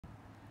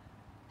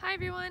Hi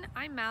everyone,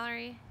 I'm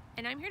Mallory,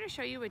 and I'm here to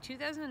show you a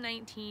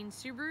 2019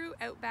 Subaru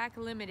Outback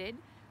Limited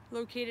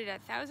located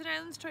at Thousand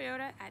Islands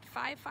Toyota at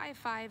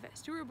 555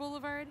 Stewart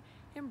Boulevard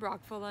in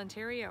Brockville,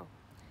 Ontario.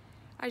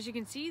 As you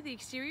can see, the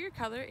exterior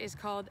color is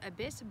called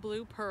Abyss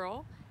Blue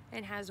Pearl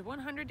and has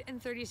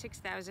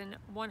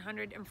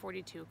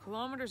 136,142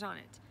 kilometers on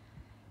it.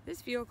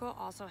 This vehicle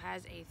also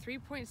has a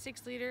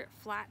 3.6 liter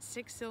flat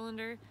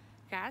 6-cylinder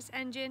gas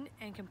engine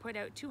and can put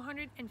out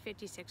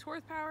 256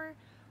 horsepower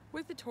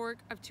with a torque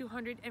of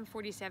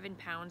 247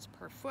 pounds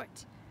per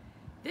foot.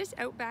 This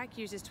Outback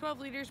uses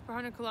 12 liters per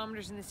 100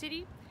 kilometers in the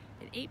city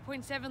and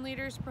 8.7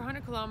 liters per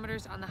 100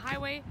 kilometers on the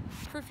highway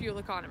for fuel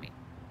economy.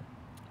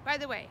 By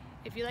the way,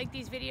 if you like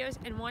these videos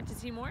and want to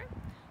see more,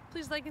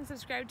 please like and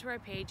subscribe to our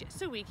page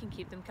so we can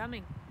keep them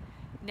coming.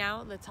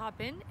 Now let's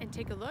hop in and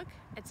take a look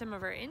at some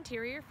of our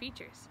interior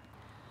features.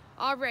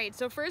 Alright,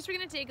 so first we're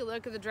going to take a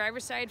look at the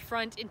driver's side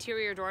front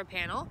interior door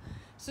panel.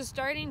 So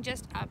starting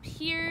just up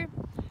here,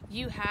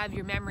 you have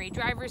your memory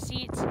driver's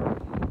seat.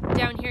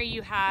 Down here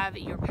you have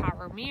your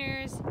power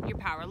mirrors, your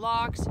power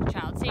locks,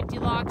 child safety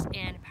locks,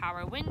 and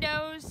power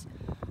windows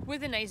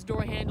with a nice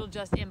door handle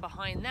just in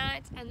behind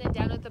that. And then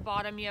down at the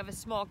bottom you have a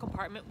small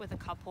compartment with a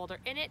cup holder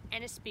in it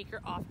and a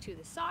speaker off to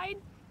the side.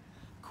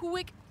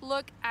 Quick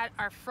look at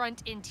our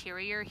front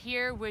interior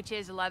here, which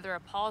is leather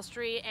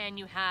upholstery, and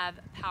you have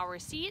power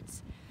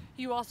seats.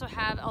 You also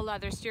have a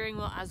leather steering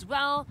wheel as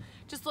well.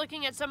 Just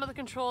looking at some of the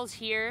controls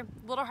here,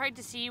 a little hard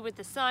to see with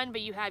the sun,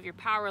 but you have your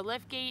power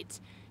lift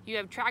gate, you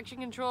have traction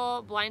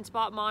control, blind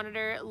spot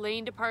monitor,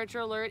 lane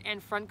departure alert,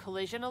 and front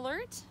collision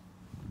alert.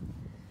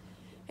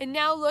 And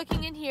now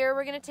looking in here,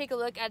 we're going to take a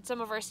look at some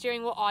of our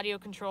steering wheel audio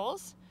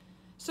controls.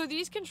 So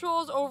these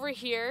controls over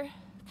here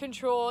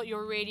control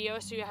your radio,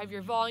 so you have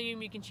your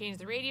volume, you can change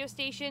the radio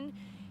station.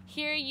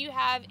 Here you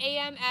have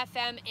AM,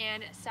 FM,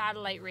 and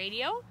satellite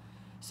radio.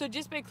 So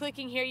just by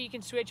clicking here, you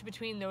can switch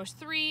between those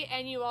three,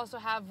 and you also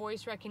have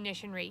voice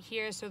recognition right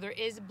here, so there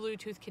is a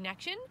Bluetooth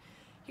connection.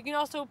 You can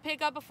also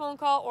pick up a phone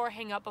call or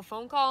hang up a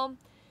phone call.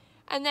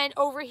 And then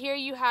over here,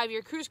 you have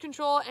your cruise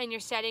control and your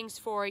settings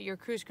for your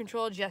cruise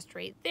control just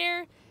right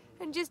there.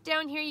 And just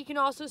down here, you can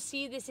also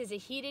see this is a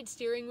heated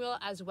steering wheel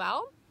as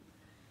well.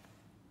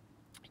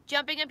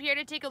 Jumping up here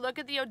to take a look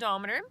at the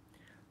odometer.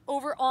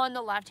 Over on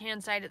the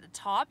left-hand side at the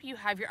top, you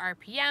have your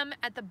RPM.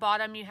 At the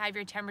bottom, you have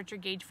your temperature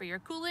gauge for your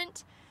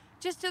coolant.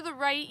 Just to the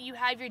right, you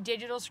have your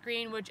digital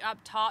screen, which up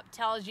top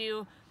tells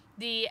you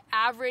the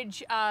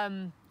average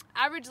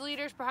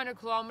liters per 100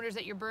 kilometers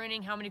that you're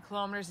burning, how many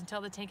kilometers until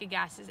the tank of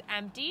gas is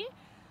empty.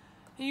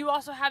 You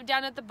also have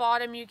down at the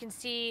bottom, you can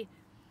see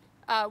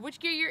which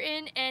gear you're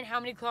in and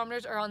how many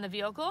kilometers are on the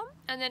vehicle.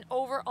 And then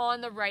over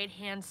on the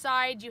right-hand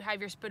side, you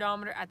have your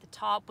speedometer at the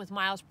top with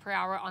miles per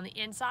hour on the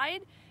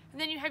inside. And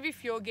then you have your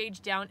fuel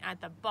gauge down at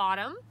the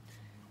bottom.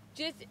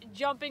 Just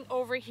jumping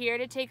over here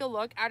to take a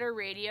look at our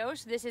radio.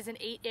 So this is an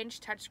 8-inch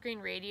touchscreen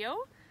radio.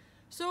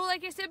 So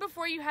like I said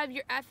before, you have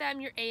your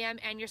FM, your AM,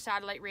 and your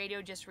satellite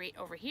radio just right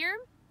over here.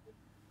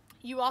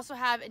 You also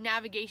have a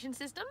navigation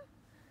system.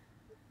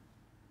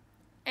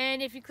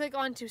 And if you click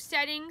onto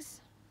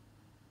settings,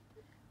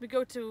 we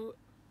go to,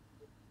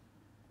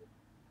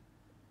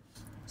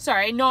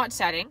 sorry, not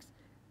settings.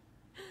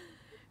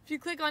 If you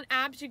click on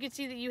apps, you can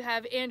see that you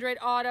have Android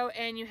Auto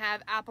and you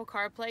have Apple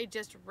CarPlay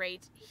just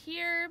right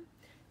here.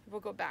 We'll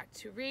go back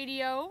to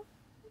radio.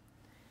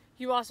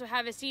 You also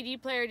have a CD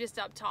player just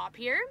up top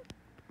here.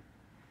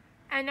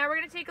 And now we're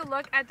going to take a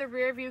look at the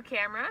rear view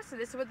camera. So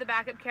this is what the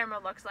backup camera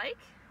looks like.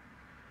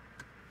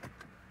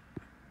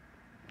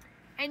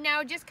 And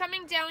now just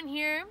coming down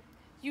here,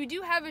 you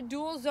do have a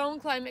dual zone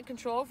climate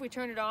control. If we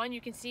turn it on, you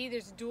can see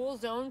there's dual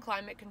zone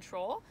climate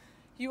control.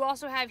 You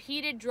also have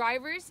heated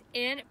drivers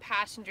and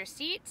passenger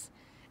seats.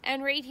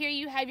 And right here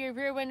you have your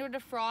rear window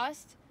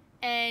defrost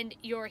and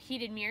your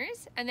heated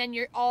mirrors, and then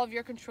all of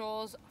your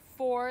controls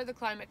for the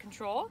climate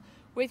control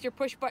with your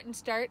push button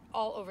start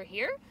all over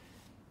here.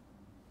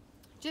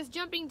 Just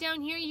jumping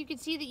down here, you can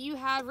see that you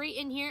have right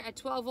in here a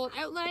 12-volt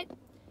outlet,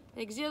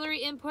 an auxiliary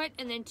input,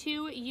 and then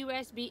 2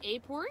 USB-A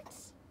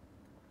ports.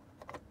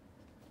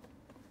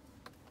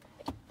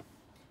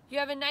 You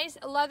have a nice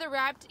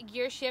leather-wrapped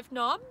gear shift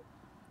knob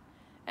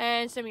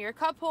and some of your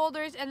cup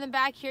holders, and then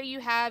back here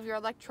you have your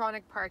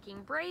electronic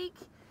parking brake.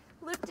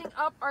 Lifting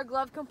up our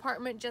glove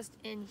compartment just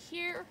in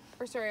here,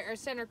 or sorry, our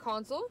center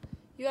console,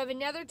 you have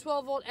another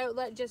 12-volt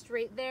outlet just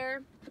right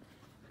there.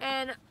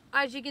 And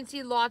as you can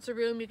see, lots of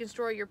room. You can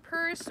store your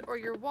purse or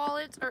your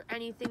wallet or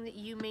anything that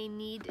you may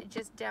need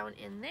just down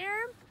in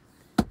there.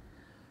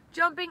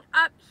 Jumping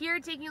up here,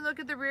 taking a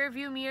look at the rear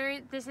view mirror.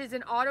 This is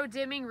an auto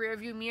dimming rear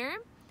view mirror.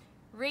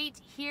 Right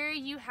here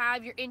you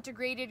have your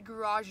integrated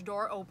garage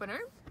door opener.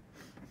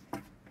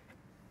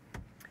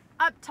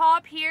 Up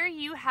top here,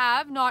 you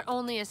have not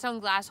only a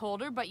sunglass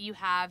holder, but you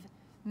have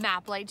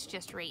map lights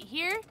just right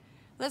here.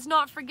 Let's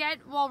not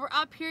forget, while we're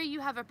up here, you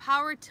have a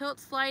power tilt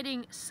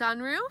sliding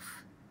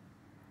sunroof.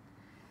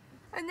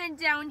 And then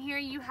down here,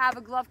 you have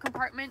a glove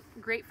compartment,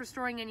 great for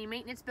storing any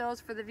maintenance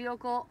bills for the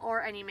vehicle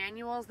or any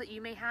manuals that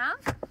you may have.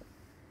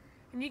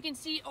 And you can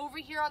see over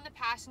here on the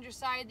passenger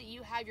side that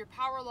you have your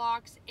power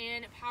locks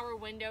and power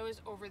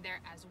windows over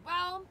there as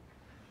well.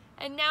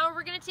 And now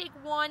we're gonna take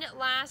one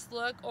last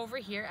look over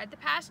here at the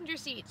passenger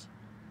seat.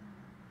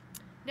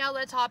 Now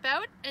let's hop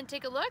out and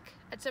take a look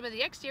at some of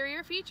the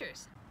exterior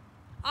features.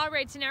 All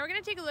right, so now we're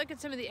gonna take a look at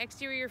some of the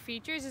exterior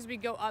features as we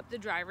go up the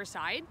driver's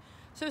side.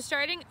 So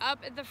starting up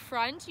at the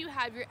front, you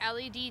have your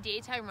LED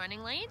daytime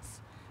running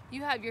lights.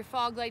 You have your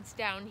fog lights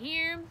down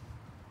here.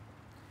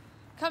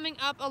 Coming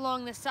up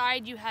along the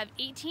side, you have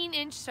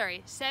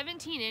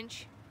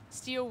 17-inch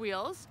steel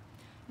wheels.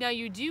 Now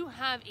you do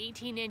have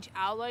 18-inch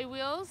alloy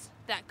wheels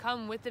that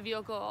come with the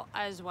vehicle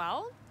as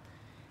well.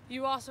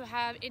 You also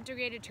have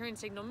integrated turn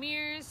signal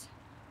mirrors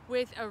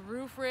with a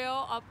roof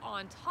rail up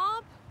on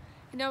top.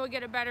 And now we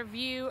get a better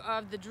view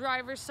of the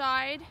driver's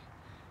side.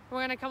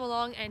 We're gonna come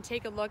along and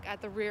take a look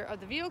at the rear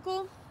of the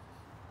vehicle.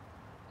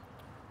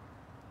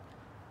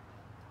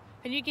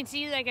 And you can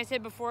see, like I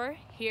said before,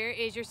 here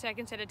is your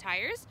second set of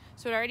tires.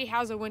 So it already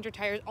has the winter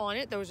tires on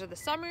it. Those are the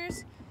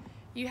summers.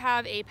 You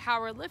have a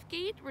power lift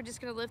gate. We're just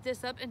gonna lift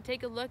this up and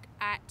take a look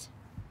at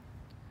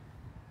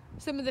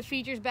some of the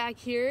features back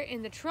here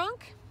in the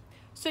trunk.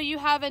 So you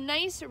have a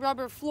nice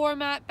rubber floor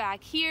mat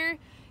back here.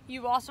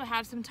 You also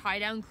have some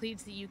tie-down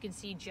cleats that you can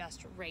see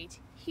just right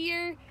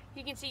here.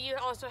 You can see you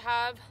also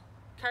have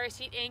car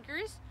seat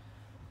anchors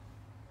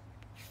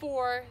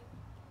for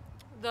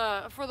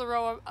the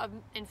row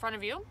in front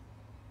of you.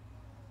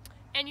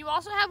 And you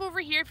also have over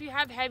here, if you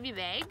have heavy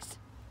bags,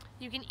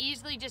 you can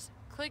easily just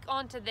click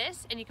onto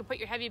this and you can put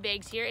your heavy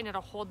bags here and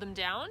it'll hold them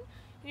down.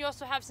 And you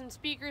also have some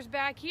speakers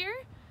back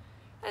here.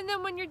 And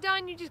then when you're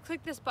done, you just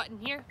click this button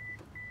here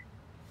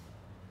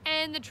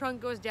and the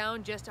trunk goes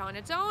down just on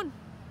its own.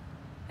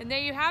 And there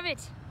you have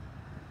it.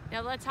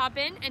 Now let's hop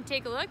in and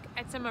take a look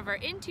at some of our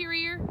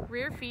interior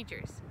rear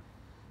features.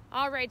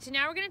 All right, so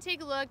now we're gonna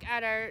take a look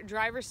at our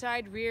driver's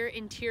side rear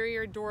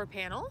interior door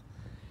panel.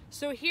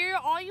 So here,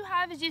 all you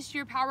have is just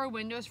your power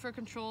windows for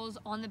controls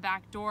on the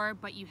back door,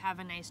 but you have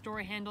a nice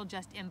door handle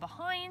just in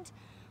behind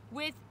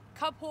with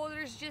cup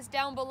holders just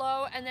down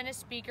below and then a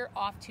speaker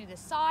off to the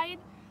side.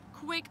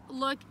 Quick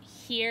look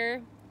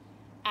here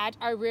at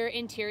our rear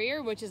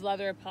interior, which is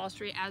leather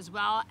upholstery as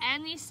well.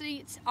 And these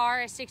seats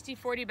are a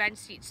 60-40 bench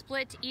seat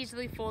split to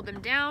easily fold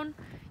them down.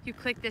 You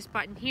click this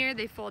button here,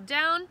 they fold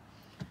down.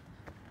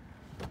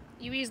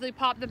 You easily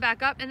pop them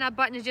back up and that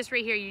button is just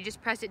right here. You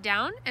just press it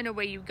down and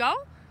away you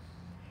go.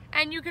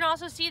 And you can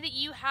also see that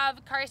you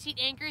have car seat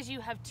anchors.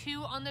 You have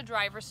 2 on the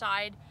driver's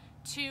side,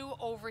 2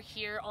 over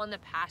here on the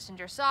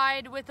passenger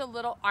side with a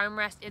little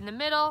armrest in the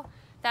middle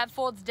that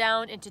folds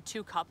down into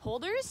 2 cup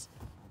holders.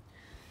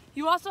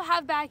 You also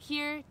have back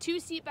here 2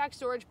 seat back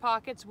storage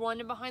pockets,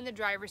 1 in behind the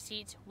driver's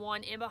seat,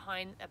 1 in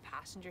behind the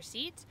passenger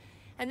seat.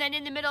 And then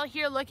in the middle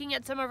here, looking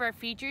at some of our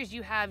features,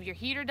 you have your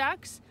heater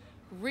ducts,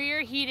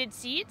 rear heated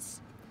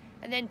seats,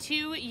 and then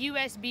 2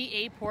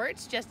 USB-A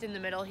ports just in the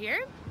middle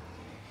here.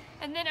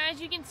 And then as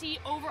you can see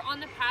over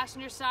on the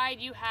passenger side,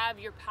 you have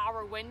your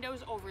power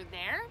windows over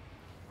there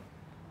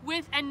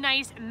with a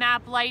nice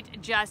map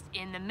light just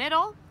in the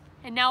middle.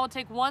 And now we'll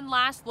take one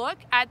last look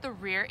at the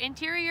rear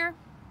interior.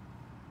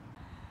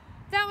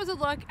 That was a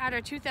look at our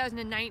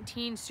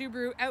 2019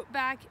 Subaru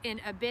Outback in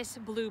Abyss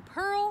Blue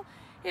Pearl.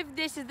 If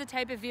this is the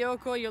type of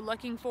vehicle you're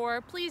looking for,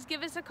 please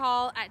give us a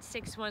call at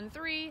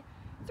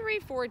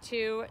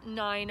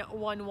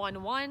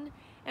 613-342-9111.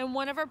 And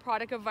one of our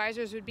product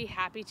advisors would be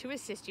happy to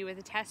assist you with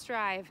a test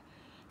drive.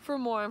 For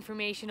more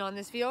information on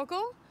this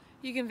vehicle,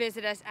 you can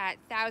visit us at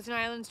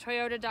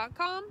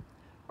thousandislandstoyota.com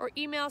or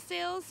email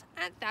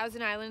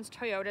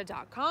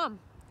sales@thousandislandstoyota.com.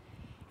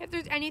 If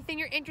there's anything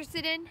you're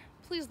interested in,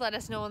 please let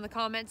us know in the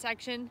comment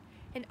section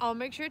and I'll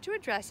make sure to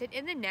address it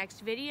in the next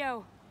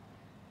video.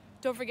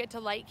 Don't forget to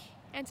like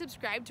and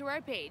subscribe to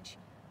our page.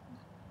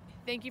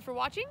 Thank you for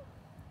watching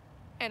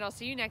and I'll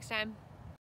see you next time.